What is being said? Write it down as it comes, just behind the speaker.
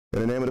In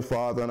the name of the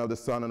Father, and of the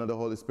Son, and of the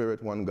Holy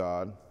Spirit, one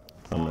God.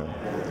 Amen.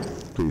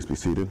 Please be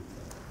seated.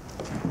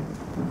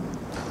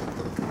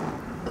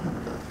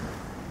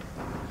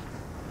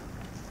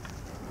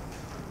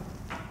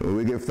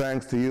 We give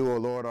thanks to you, O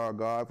Lord our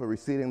God, for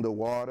receding the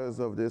waters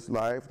of this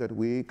life, that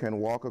we can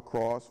walk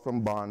across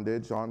from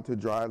bondage onto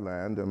dry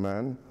land.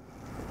 Amen.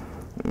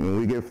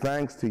 We give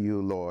thanks to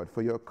you, Lord,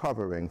 for your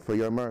covering, for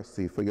your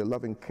mercy, for your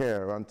loving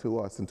care unto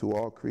us and to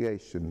all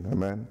creation.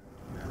 Amen.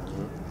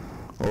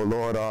 O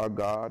Lord our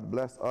God,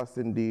 bless us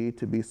indeed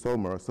to be so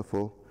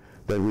merciful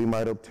that we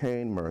might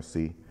obtain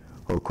mercy,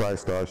 O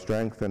Christ our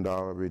strength and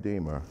our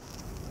Redeemer.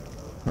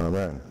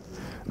 Amen.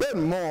 Good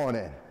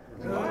morning.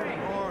 Good morning.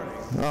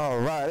 All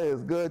right,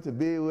 it's good to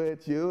be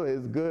with you.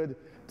 It's good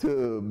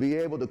to be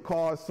able to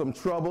cause some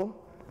trouble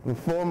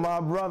for my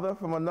brother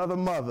from another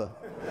mother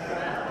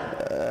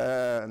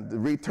and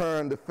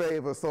return the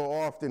favor so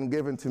often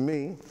given to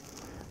me.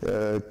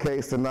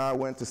 Case and I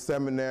went to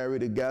seminary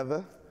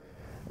together,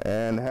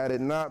 and had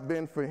it not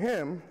been for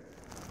him,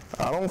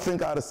 I don't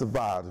think I'd have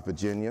survived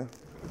Virginia.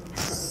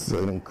 It's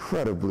an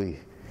incredibly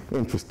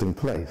interesting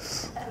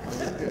place.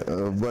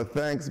 But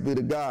thanks be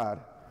to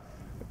God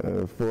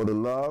for the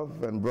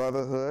love and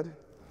brotherhood,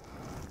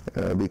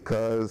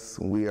 because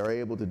we are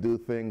able to do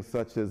things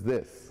such as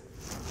this.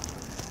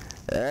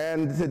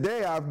 And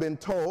today I've been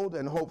told,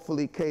 and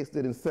hopefully Case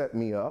didn't set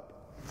me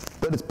up,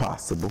 but it's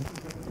possible.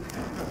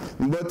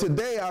 But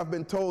today I've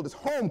been told it's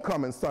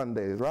homecoming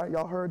Sundays, right?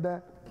 Y'all heard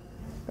that?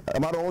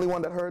 Am I the only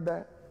one that heard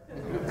that?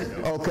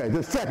 Okay,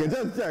 just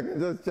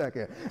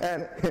checking.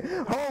 And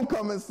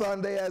homecoming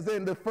Sunday, as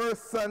in the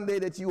first Sunday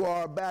that you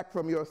are back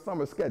from your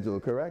summer schedule,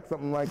 correct?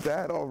 Something like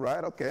that? All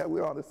right, okay,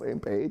 we're on the same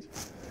page.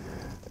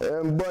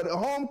 But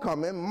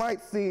homecoming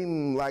might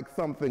seem like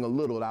something a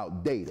little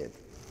outdated.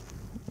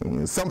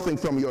 Something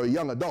from your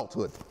young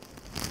adulthood.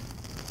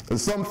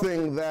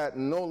 Something that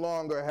no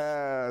longer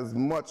has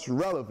much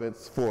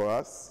relevance for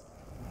us.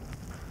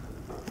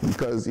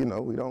 Because, you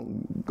know, we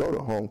don't go to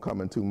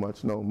homecoming too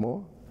much no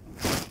more.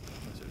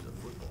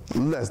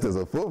 Unless there's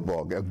a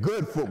football game, a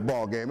good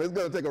football game. It's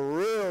going to take a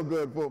real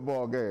good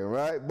football game,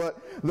 right? But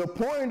the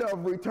point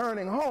of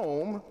returning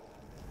home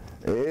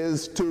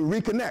is to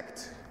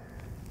reconnect,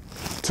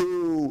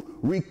 to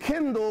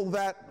rekindle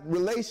that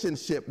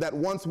relationship that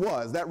once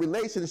was, that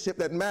relationship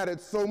that mattered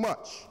so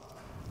much.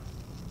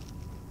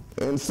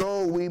 And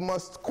so we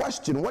must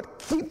question what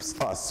keeps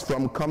us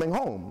from coming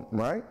home,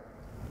 right?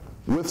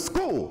 With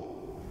school.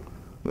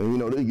 You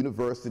know, the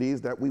universities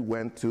that we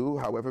went to,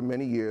 however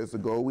many years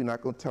ago, we're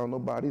not going to tell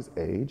nobody's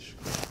age.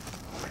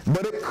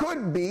 But it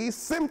could be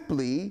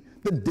simply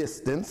the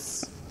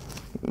distance.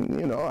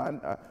 You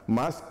know,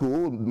 my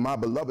school, my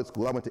beloved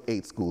school, I went to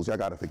 8 schools. Y'all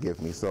got to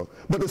forgive me.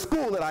 But the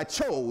school that I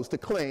chose to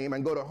claim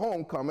and go to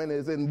homecoming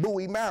is in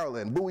Bowie,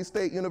 Maryland, Bowie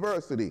State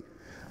University.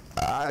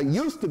 I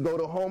used to go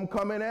to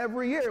homecoming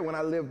every year when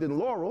I lived in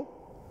Laurel.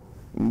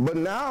 But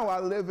now I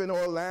live in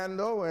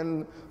Orlando,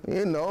 and,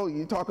 you know,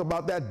 you talk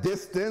about that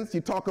distance, you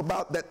talk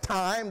about that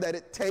time that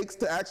it takes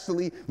to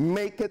actually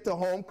make it to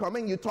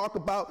homecoming, you talk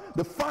about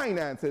the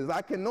finances.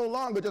 I can no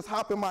longer just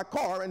hop in my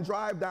car and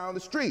drive down the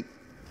street.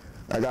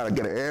 I got to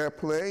get an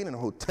airplane and a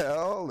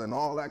hotel and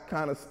all that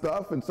kind of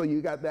stuff, and so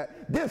you got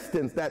that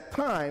distance, that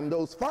time,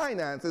 those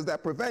finances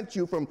that prevent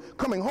you from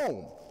coming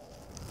home.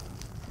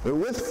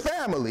 With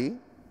family,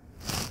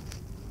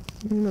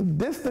 you know,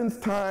 distance,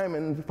 time,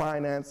 and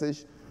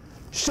finances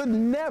should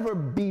never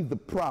be the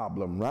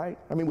problem, right?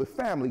 I mean, with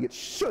family, it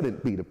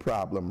shouldn't be the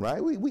problem,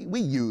 right? We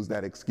use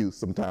that excuse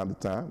from time to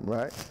time,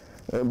 right?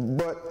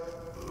 But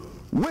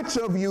which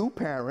of you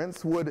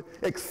parents would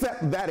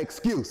accept that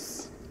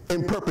excuse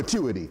in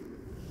perpetuity?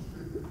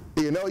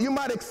 You know, you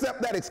might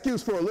accept that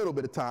excuse for a little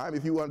bit of time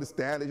if you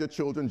understand that your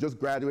children just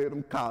graduated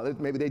from college,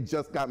 maybe they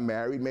just got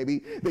married, maybe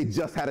they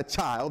just had a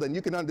child, and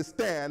you can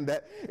understand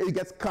that it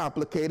gets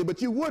complicated,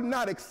 but you would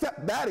not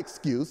accept that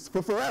excuse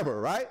for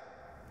forever, right?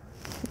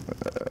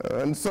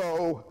 And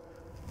so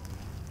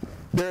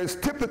there's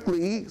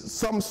typically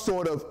some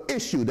sort of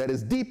issue that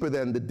is deeper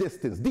than the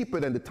distance,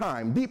 deeper than the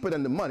time, deeper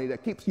than the money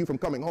that keeps you from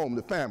coming home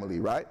to family,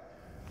 right?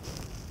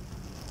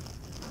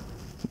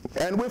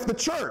 And with the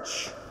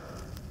church,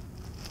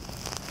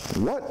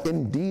 what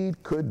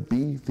indeed could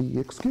be the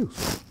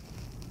excuse?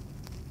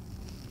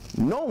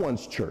 No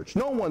one's church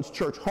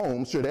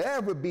home should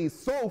ever be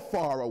so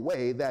far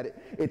away that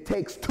it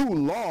takes too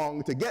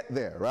long to get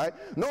there, right?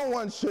 No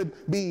one should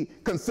be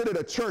considered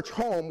a church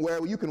home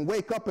where you can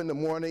wake up in the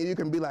morning and you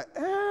can be like,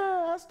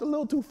 that's a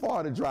little too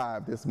far to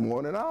drive this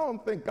morning. I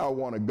don't think I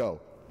want to go.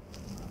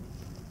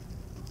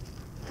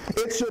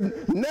 It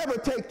should never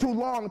take too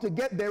long to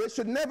get there. It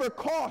should never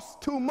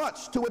cost too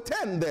much to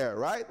attend there,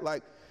 right?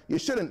 Like, you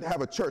shouldn't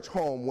have a church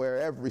home where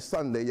every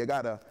Sunday you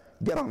got to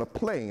get on a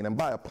plane and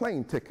buy a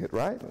plane ticket,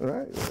 right?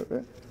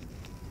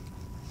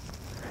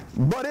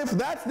 But if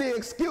that's the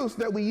excuse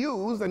that we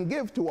use and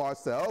give to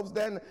ourselves,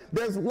 then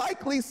there's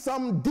likely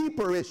some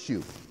deeper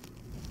issue.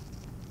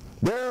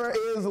 There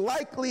is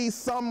likely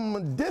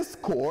some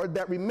discord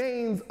that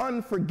remains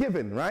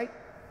unforgiven, right?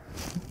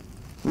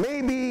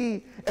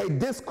 Maybe a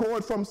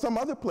discord from some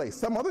other place,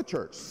 some other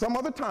church, some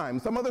other time,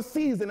 some other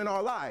season in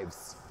our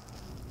lives.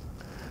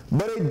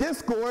 But a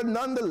discord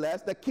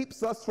nonetheless that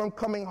keeps us from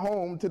coming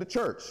home to the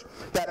church.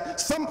 That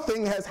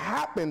something has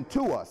happened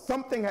to us,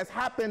 something has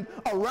happened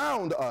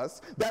around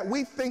us that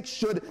we think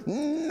should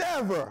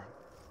never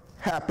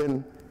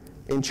happen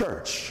in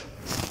church.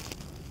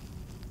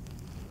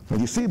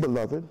 And you see,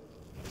 beloved,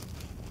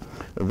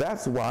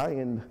 that's why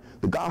in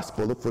the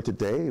gospel for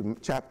today,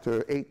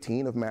 chapter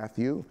 18 of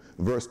Matthew,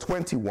 verse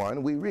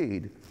 21, we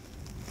read,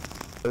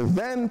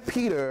 "Then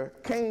Peter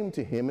came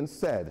to him and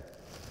said,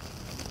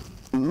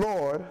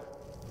 Lord,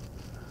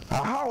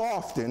 how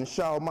often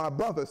shall my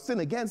brother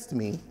sin against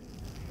me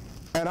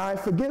and I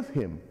forgive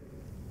him?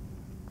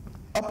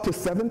 Up to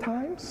 7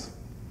 times?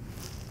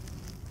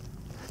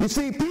 You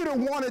see, Peter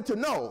wanted to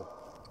know,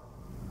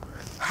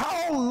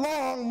 how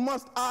long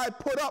must I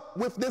put up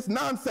with this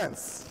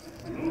nonsense?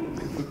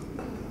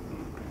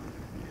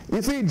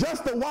 You see,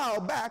 just a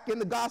while back in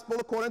the gospel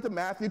according to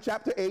Matthew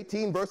chapter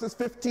 18, verses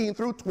 15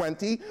 through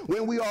 20,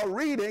 when we are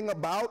reading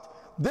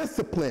about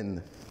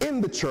discipline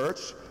in the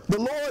church, the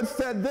Lord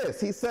said this.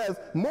 He says,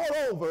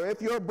 moreover,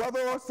 if your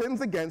brother or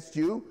sins against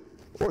you,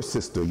 or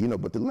sister,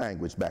 but the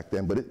language back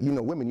then, but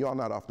women, y'all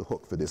not off the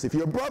hook for this. If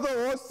your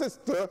brother or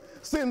sister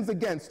sins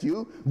against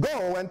you,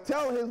 go and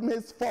tell him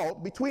his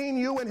fault between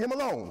you and him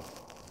alone.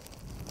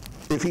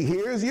 If he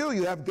hears you,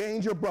 you have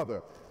gained your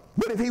brother.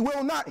 But if he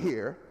will not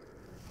hear,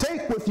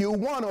 take with you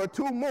 1 or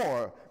 2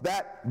 more,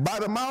 that by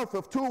the mouth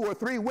of 2 or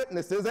 3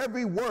 witnesses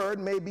every word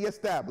may be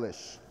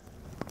established.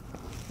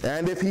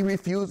 And if he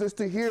refuses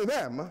to hear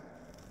them,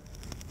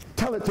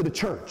 tell it to the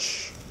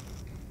church.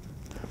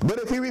 But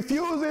if he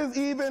refuses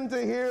even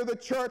to hear the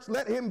church,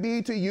 let him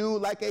be to you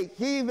like a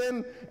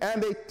heathen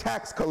and a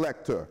tax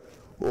collector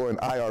or an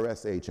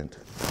IRS agent.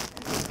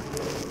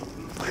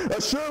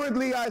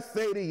 Assuredly, I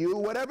say to you,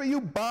 whatever you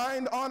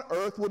bind on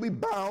earth will be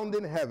bound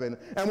in heaven,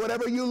 and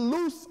whatever you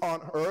loose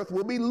on earth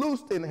will be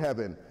loosed in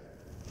heaven.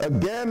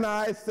 Again,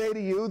 I say to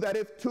you that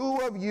if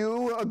 2 of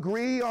you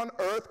agree on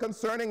earth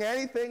concerning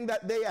anything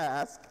that they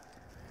ask,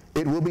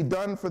 it will be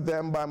done for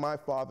them by my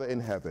Father in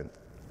heaven.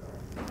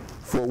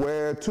 For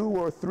where 2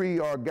 or 3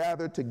 are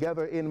gathered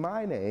together in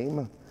my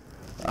name,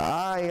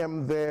 I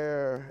am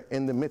there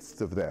in the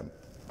midst of them.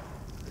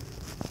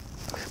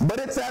 But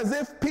it's as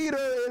if Peter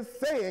is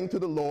saying to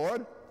the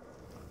Lord,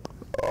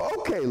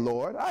 okay,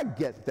 Lord, I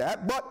get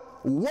that,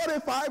 but what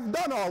if I've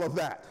done all of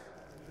that?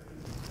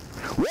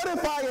 What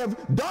if I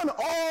have done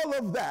all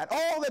of that,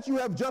 all that you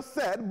have just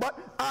said, but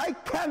I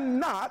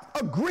cannot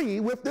agree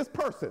with this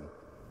person?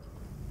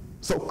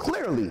 So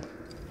clearly,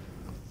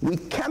 we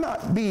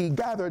cannot be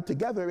gathered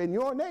together in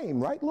your name,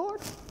 right,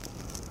 Lord?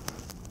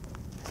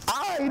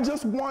 I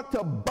just want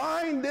to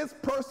bind this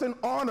person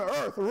on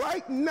earth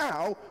right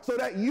now so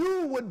that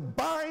you would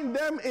bind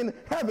them in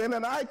heaven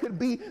and I could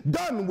be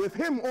done with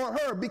him or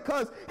her,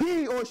 because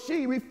he or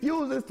she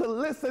refuses to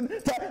listen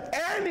to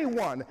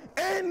anyone,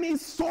 any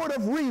sort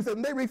of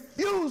reason. They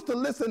refuse to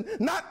listen,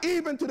 not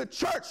even to the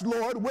church,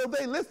 Lord, will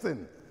they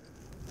listen.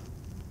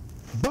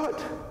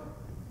 But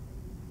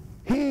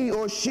he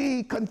or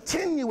she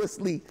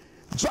continuously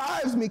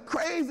drives me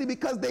crazy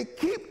because they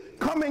keep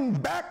coming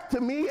back to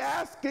me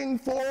asking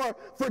for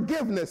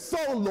forgiveness.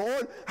 So,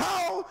 Lord,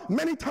 how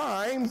many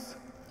times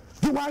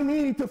do I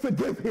need to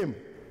forgive him?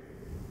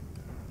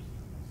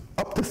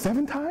 Up to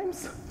 7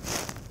 times?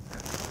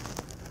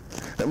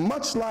 And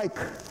much like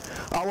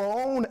our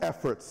own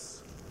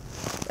efforts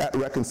at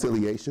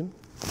reconciliation,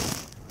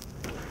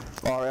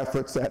 our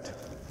efforts at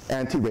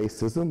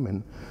anti-racism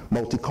and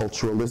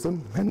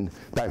multiculturalism and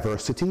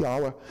diversity,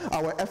 our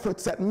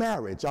efforts at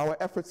marriage, our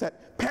efforts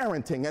at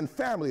parenting and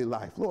family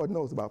life. Lord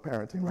knows about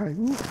parenting, right?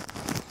 Ooh.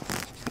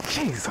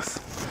 Jesus.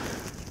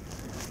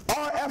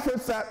 Our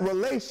efforts at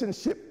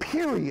relationship,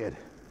 period,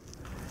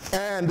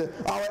 and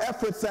our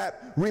efforts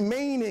at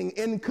remaining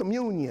in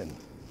communion.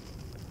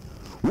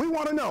 We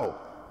want to know,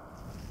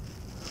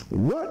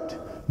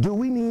 what do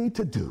we need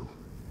to do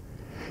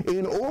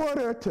in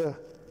order to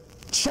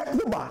check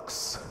the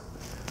box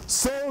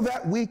so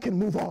that we can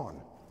move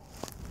on?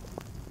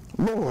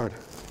 Lord,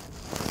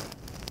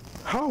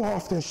 how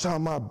often shall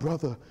my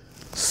brother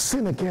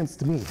sin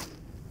against me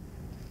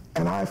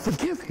and I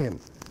forgive him?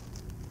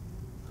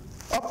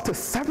 Up to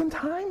 7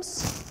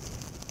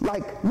 times?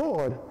 Like,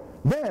 Lord,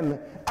 then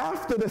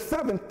after the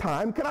 7th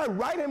time, can I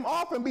write him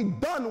off and be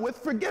done with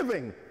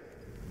forgiving?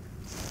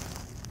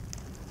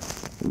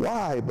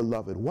 Why,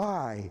 beloved,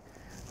 why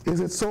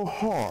is it so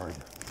hard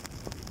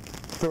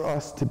for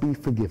us to be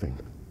forgiving?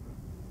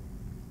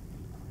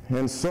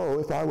 And so,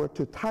 if I were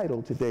to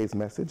title today's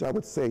message, I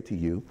would say to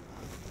you,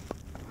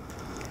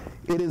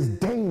 it is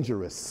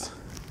dangerous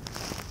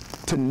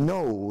to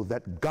know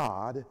that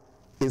God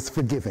is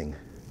forgiving.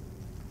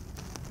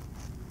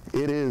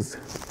 It is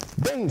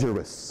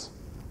dangerous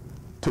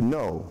to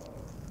know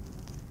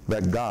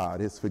that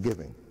God is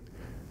forgiving.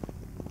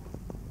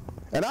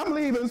 And I'm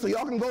leaving so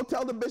y'all can go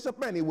tell the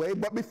bishop anyway,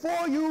 but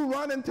before you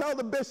run and tell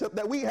the bishop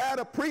that we had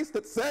a priest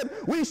that said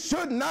we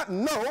should not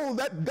know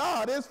that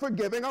God is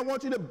forgiving, I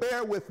want you to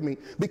bear with me,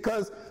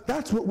 because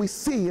that's what we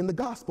see in the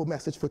gospel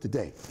message for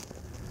today.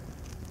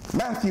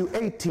 Matthew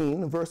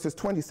 18, verses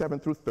 27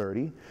 through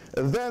 30,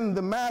 then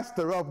the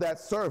master of that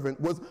servant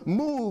was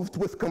moved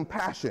with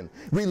compassion,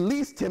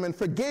 released him and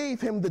forgave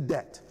him the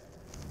debt.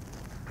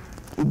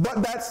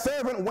 But that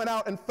servant went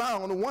out and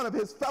found one of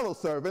his fellow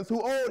servants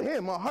who owed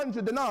him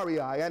 100 denarii,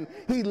 and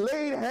he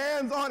laid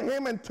hands on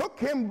him and took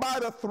him by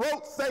the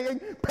throat, saying,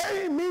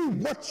 pay me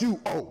what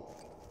you owe.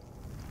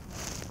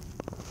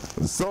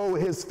 And so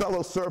his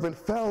fellow servant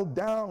fell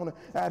down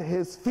at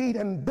his feet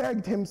and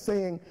begged him,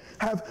 saying,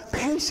 have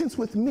patience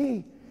with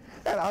me,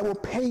 and I will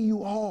pay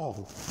you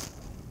all.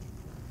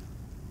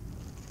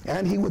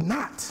 And he would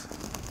not,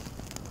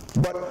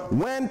 but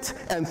went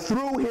and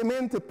threw him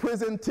into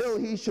prison till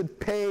he should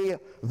pay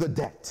the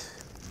debt.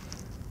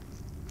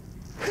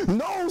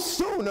 No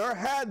sooner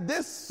had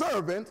this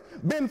servant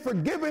been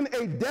forgiven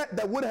a debt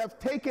that would have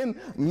taken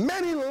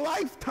many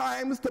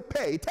lifetimes to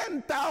pay.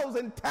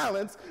 10,000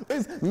 talents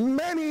is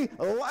many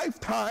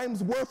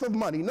lifetimes worth of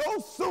money. No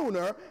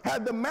sooner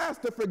had the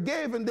master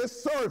forgiven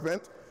this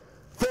servant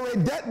for a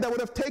debt that would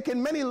have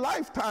taken many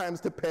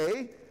lifetimes to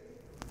pay,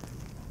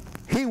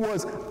 he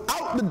was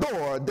out the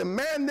door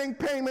demanding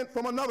payment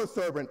from another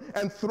servant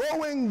and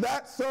throwing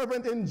that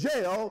servant in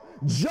jail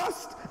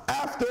just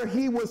after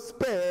he was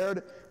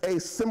spared a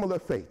similar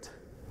fate.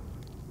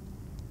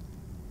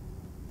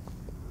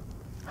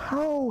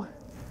 How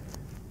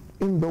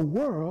in the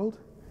world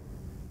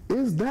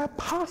is that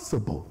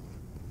possible?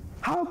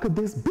 How could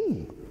this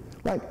be?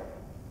 Like,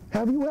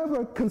 have you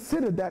ever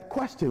considered that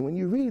question when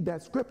you read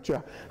that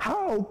scripture?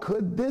 How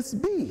could this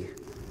be?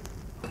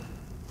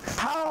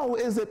 How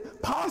is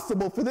it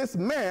possible for this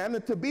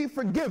man to be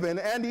forgiven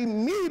and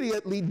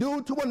immediately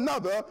do to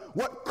another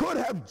what could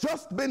have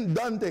just been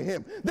done to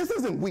him? This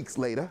isn't weeks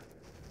later.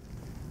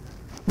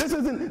 This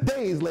isn't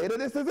days later.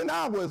 This isn't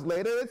hours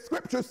later.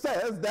 Scripture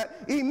says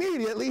that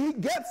immediately he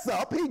gets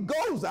up, he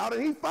goes out,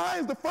 and he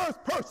finds the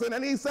first person,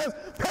 and he says,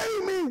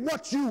 pay me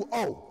what you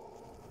owe.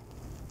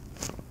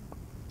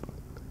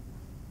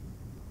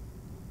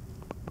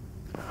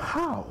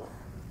 How?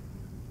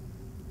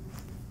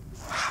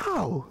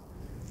 How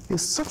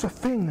is such a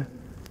thing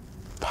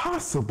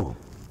possible?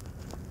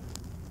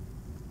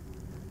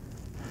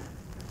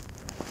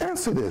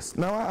 Answer this.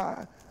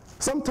 Now,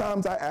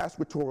 sometimes I ask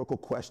rhetorical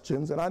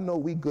questions, and I know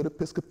we good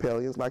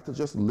Episcopalians like to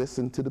just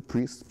listen to the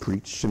priest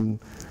preach,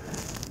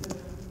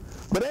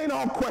 but ain't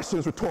all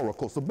questions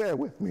rhetorical, so bear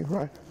with me,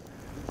 right?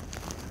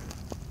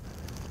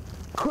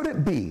 Could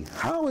it be,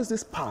 how is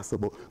this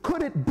possible?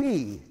 Could it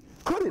be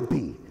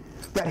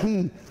that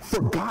he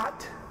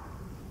forgot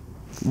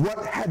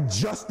what had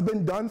just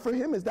been done for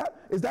him? Is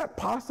that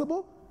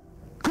possible?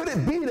 Could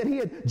it be that he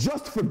had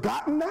just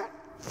forgotten that?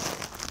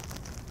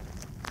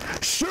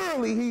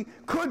 Surely he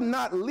could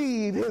not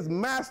leave his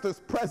master's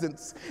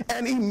presence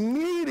and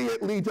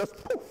immediately just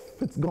poof,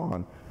 it's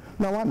gone.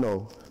 Now I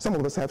know some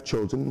of us have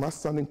children, my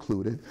son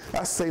included.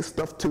 I say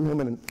stuff to him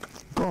and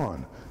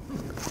gone.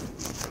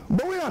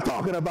 But we're not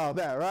talking about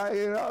that, right?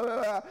 You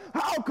know,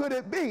 how could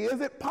it be?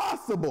 Is it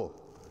possible?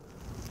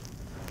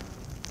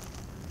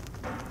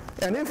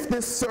 And if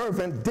this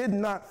servant did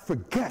not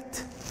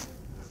forget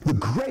the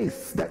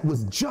grace that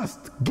was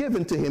just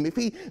given to him, if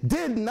he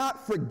did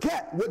not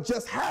forget what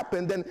just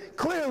happened, then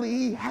clearly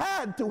he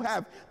had to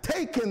have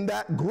taken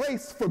that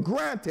grace for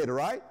granted,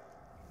 right?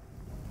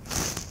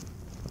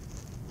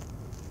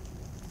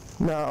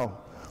 Now,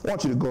 I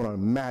want you to go on an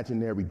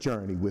imaginary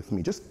journey with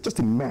me. Just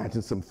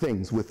imagine some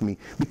things with me,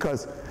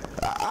 because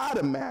I'd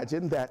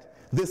imagine that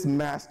this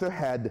master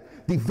had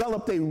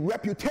developed a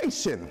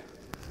reputation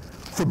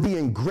for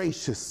being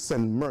gracious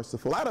and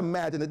merciful. I'd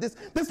imagine that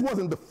this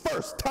wasn't the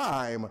first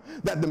time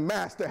that the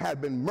master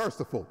had been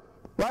merciful,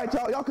 right?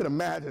 Y'all can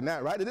imagine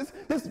that, right?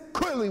 This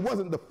clearly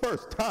wasn't the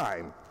first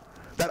time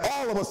that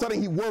all of a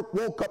sudden he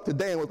woke up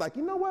today and was like,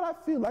 you know what, I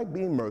feel like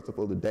being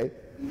merciful today.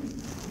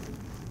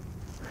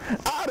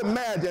 I'd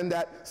imagine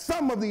that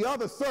some of the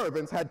other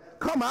servants had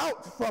come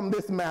out from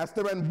this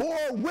master and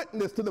bore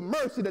witness to the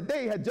mercy that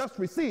they had just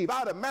received.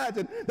 I'd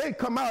imagine they'd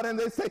come out and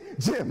they'd say,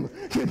 Jim,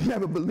 you'd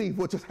never believe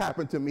what just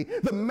happened to me.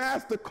 The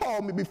master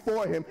called me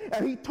before him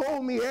and he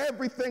told me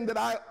everything that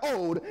I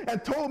owed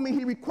and told me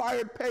he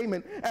required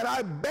payment, and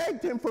I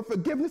begged him for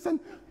forgiveness and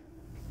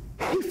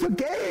he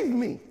forgave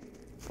me.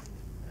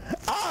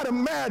 I'd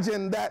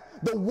imagine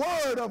that the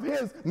word of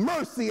his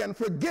mercy and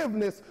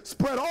forgiveness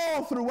spread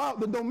all throughout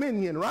the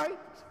dominion, right?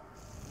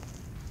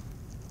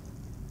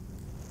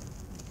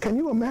 Can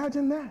you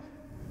imagine that?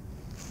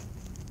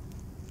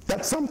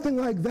 That something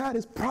like that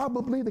is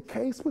probably the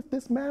case with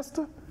this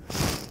master?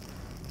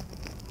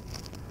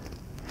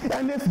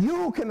 And if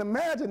you can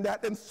imagine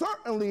that, then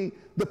certainly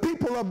the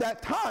people of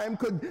that time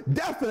could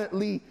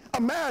definitely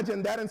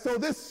imagine that. And so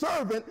this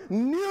servant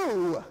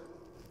knew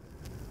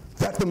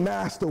that the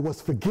master was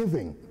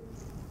forgiving.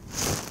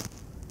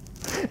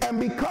 And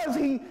because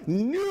he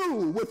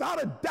knew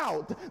without a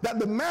doubt that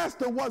the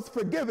master was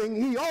forgiving,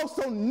 he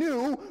also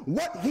knew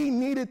what he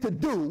needed to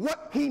do,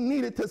 what he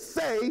needed to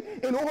say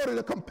in order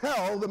to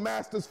compel the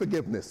master's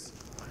forgiveness.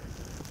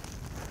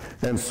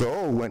 And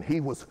so when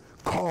he was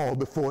called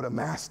before the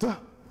master,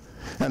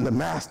 and the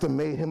master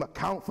made him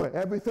account for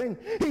everything,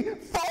 he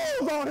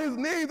falls on his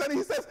knees and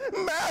he says,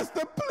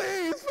 "Master,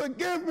 please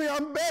forgive me.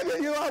 I'm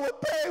begging you. I will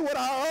pay what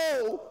I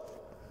owe."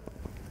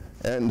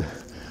 And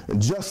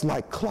just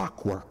like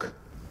clockwork,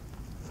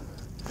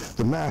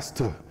 the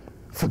master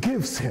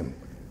forgives him.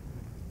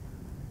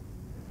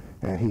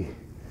 And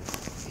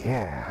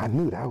I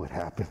knew that would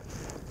happen.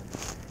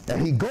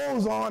 And he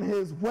goes on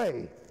his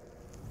way.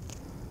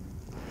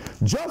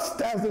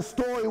 Just as the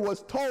story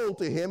was told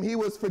to him, he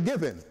was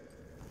forgiven.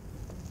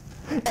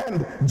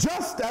 And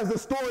just as the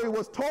story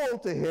was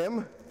told to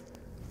him,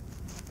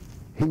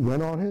 he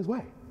went on his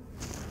way.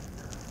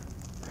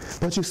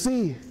 But you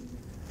see,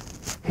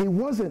 he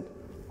wasn't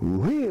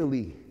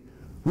really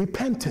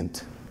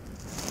repentant.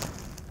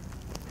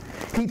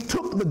 He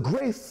took the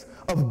grace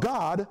of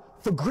God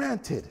for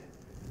granted.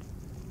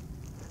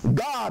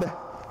 God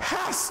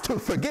has to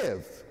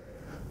forgive.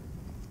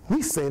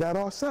 We say that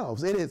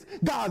ourselves. It is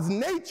God's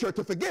nature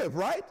to forgive,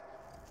 right?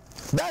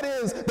 That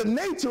is the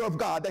nature of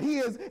God, that he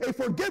is a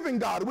forgiving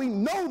God. We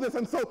know this,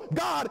 and so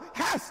God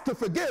has to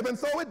forgive, and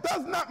so it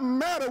does not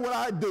matter what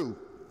I do.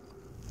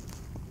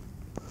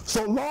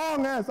 So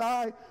long as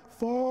I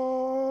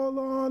fall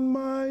on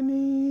my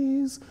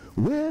knees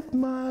with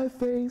my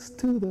face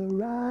to the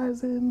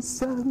rising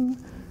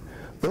sun,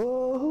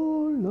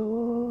 oh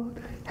Lord,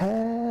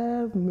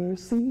 have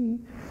mercy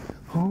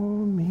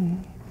on me,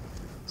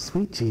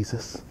 sweet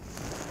Jesus.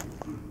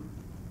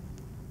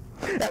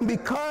 And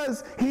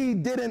because he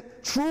didn't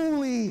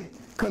truly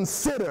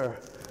consider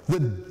the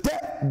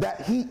debt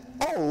that he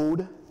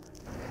owed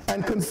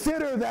and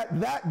consider that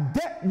that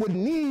debt would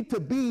need to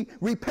be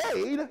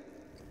repaid,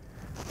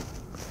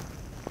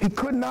 he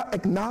could not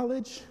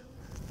acknowledge,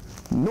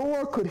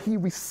 nor could he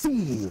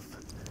receive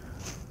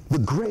the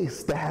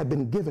grace that had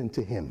been given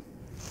to him.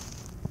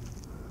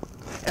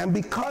 And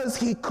because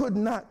he could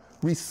not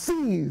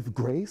receive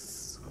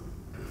grace,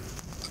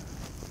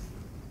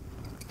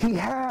 he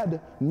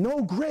had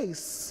no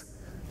grace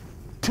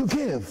to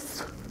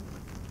give.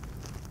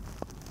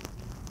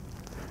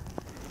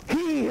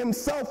 He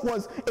himself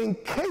was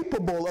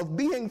incapable of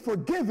being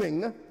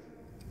forgiving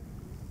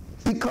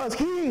because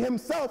he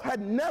himself had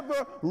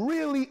never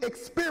really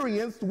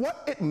experienced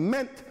what it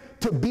meant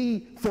to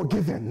be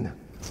forgiven.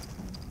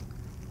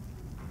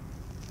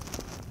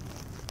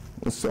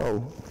 And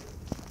so,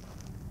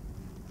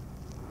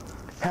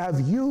 have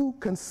you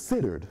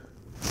considered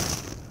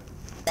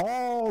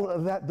all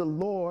that the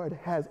Lord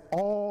has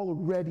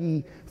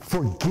already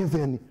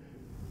forgiven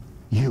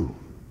you?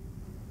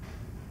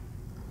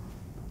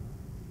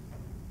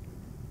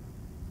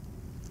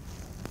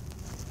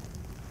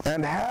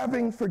 And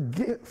having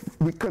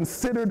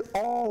considered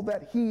all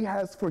that he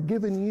has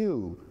forgiven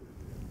you,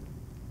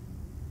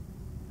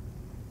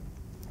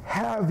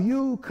 have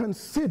you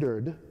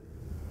considered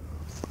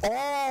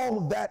all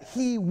that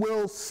he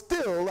will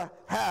still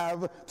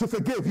have to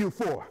forgive you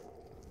for?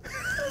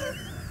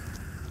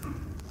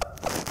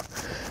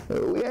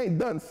 We ain't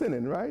done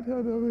sinning, right?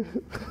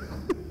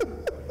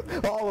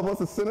 All of us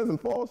are sinners and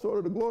fall short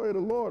of the glory of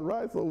the Lord,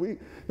 right? So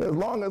as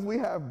long as we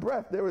have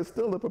breath, there is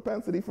still a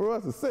propensity for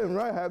us to sin,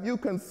 right? Have you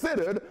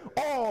considered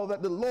all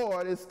that the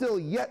Lord is still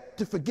yet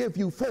to forgive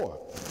you for?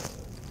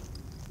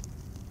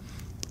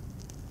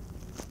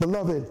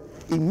 Beloved,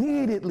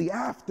 immediately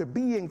after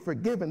being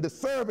forgiven, the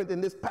servant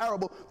in this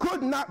parable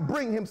could not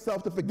bring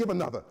himself to forgive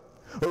another.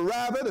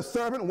 Rather, the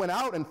servant went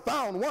out and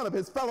found one of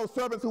his fellow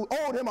servants who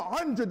owed him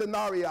 100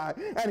 denarii,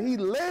 and he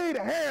laid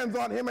hands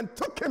on him and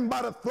took him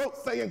by the throat,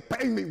 saying,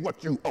 "Pay me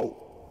what you owe."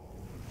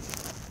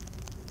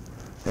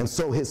 And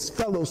so his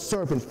fellow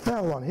servant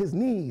fell on his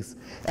knees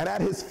and at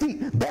his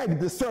feet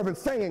begged the servant,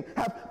 saying,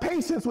 "Have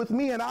patience with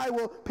me, and I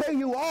will pay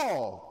you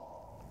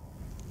all."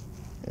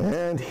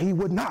 And he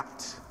would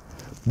not,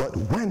 but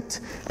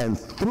went and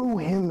threw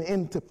him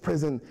into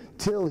prison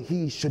till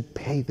he should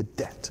pay the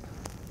debt.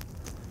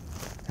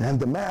 And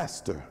the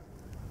master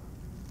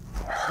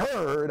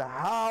heard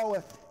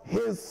how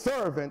his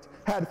servant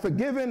had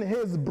forgiven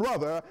his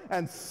brother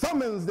and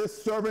summons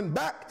this servant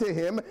back to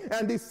him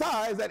and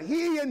decides that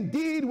he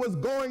indeed was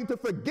going to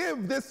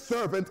forgive this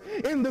servant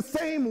in the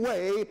same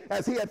way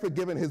as he had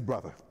forgiven his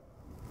brother.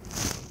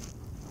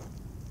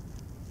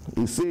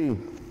 You see,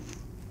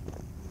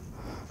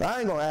 I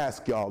ain't going to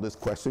ask y'all this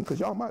question because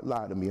y'all might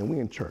lie to me and we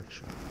in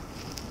church.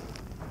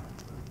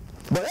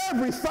 But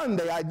every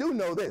Sunday, I do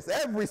know this,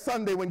 every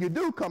Sunday when you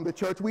do come to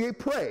church, we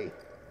pray,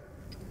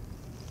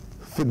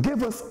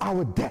 "Forgive us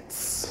our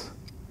debts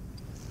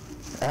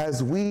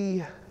as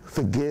we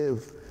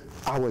forgive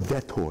our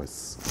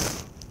debtors."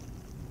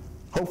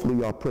 Hopefully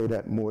y'all pray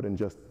that more than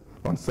just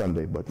on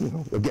Sunday, but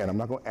again, I'm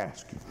not going to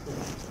ask you.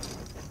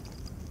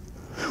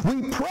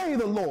 We pray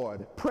the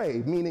Lord,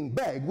 pray meaning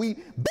beg. We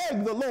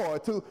beg the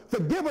Lord to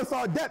forgive us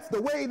our debts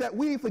the way that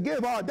we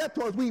forgive our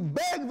debtors. We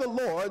beg the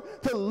Lord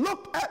to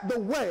look at the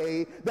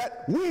way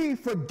that we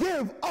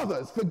forgive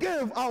others,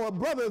 forgive our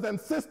brothers and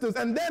sisters,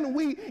 and then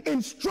we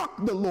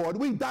instruct the Lord,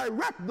 we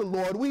direct the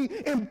Lord, we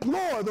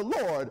implore the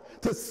Lord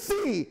to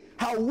see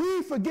how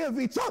we forgive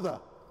each other,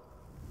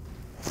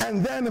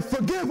 and then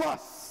forgive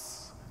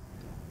us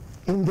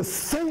in the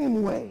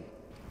same way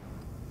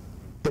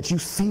that you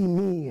see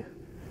me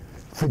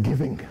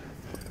forgiving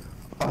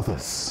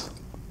others.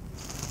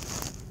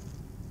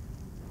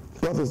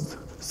 Brothers,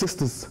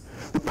 sisters,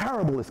 the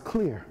parable is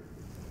clear.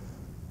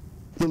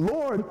 The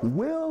Lord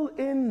will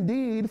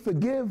indeed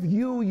forgive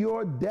you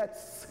your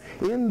debts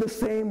in the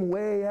same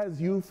way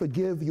as you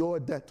forgive your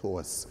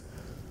debtors.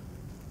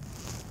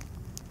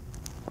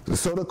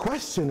 So the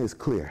question is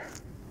clear.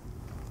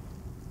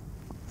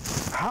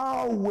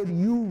 How would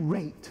you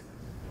rate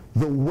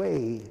the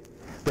way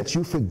that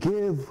you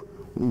forgive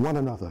one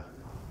another?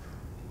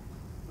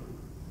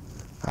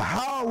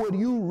 How would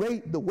you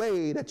rate the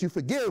way that you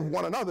forgive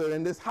one another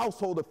in this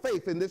household of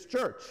faith, in this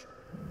church?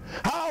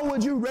 How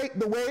would you rate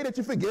the way that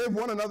you forgive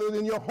one another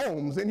in your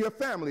homes, in your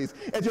families,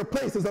 at your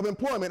places of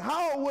employment?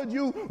 How would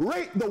you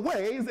rate the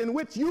ways in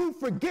which you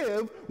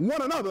forgive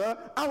one another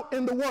out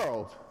in the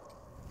world?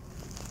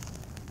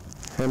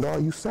 And are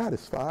you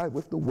satisfied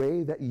with the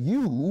way that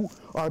you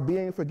are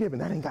being forgiven?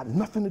 That ain't got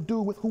nothing to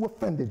do with who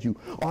offended you.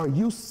 Are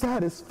you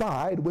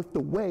satisfied with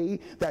the way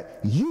that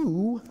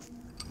you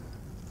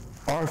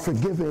are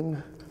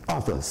forgiving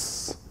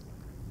others?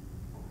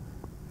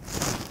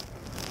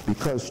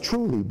 Because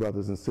truly,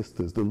 brothers and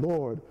sisters, the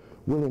Lord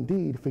will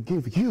indeed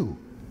forgive you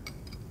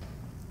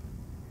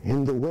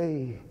in the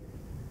way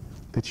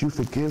that you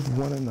forgive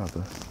one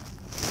another.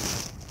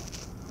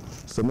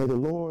 So may the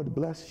Lord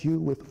bless you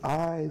with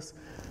eyes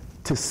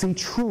to see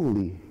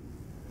truly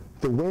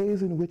the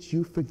ways in which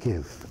you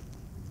forgive,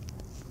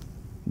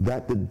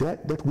 that the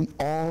debt that we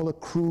all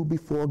accrue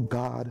before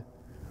God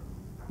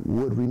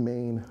would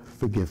remain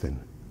forgiven.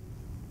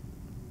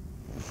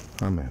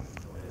 Amen.